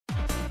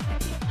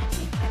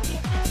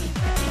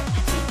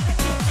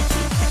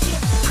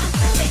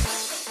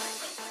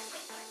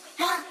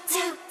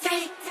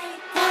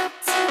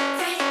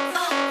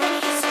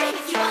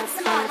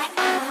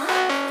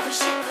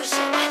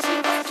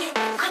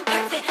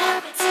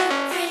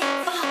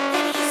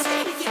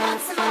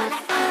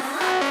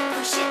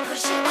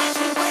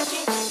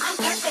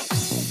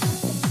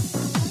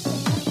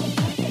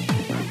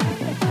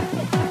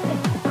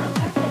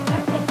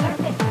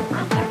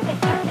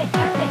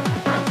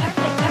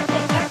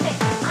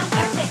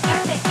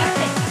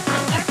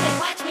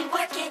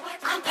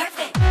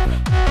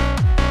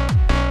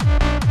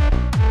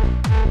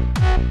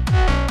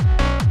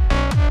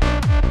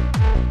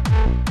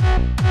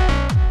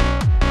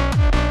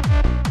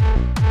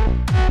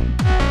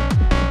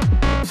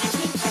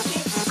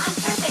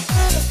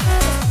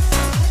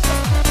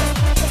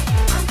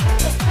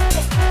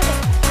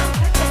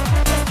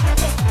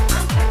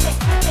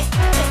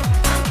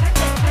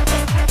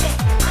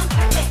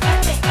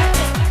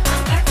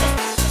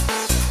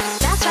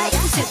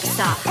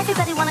superstar.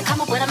 Everybody wanna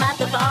come up when I'm at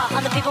the bar.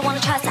 Other people wanna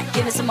try, it's like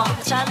give me some more.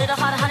 Try a little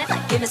harder, honey,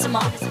 like give me some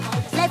more.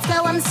 Let's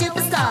go, I'm a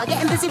superstar.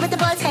 Getting busy with the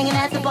boys, hanging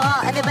at the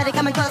bar. Everybody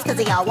coming close cause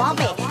they all want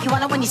me. You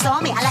want it when you saw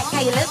me. I like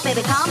how you look,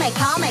 baby, call me,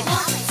 call me. 1,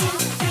 2,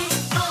 3,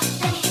 4,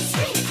 let me get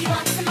scream if you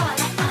want some more.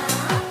 Like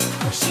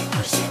push it,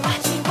 watch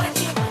me work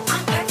it.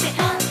 I'm perfect.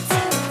 1,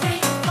 2, 3,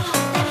 4,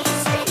 let me get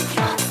scream if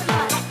you want some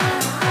more.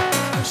 Like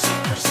push it,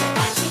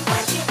 watch me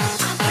work it.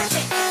 I'm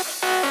perfect.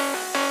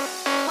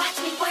 Watch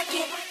me work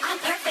it. I'm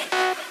perfect.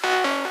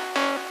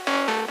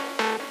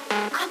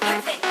 I'm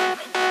perfect.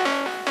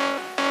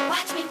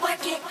 Watch me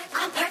work it.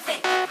 I'm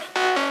perfect.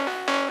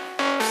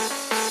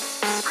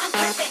 I'm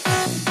perfect.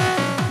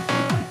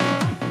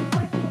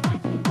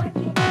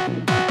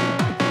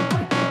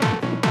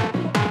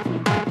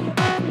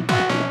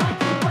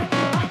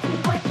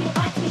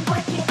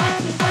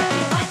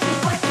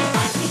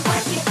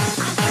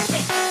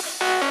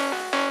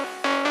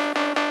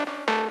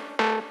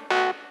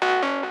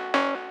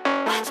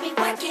 Watch me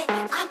work it.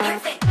 I'm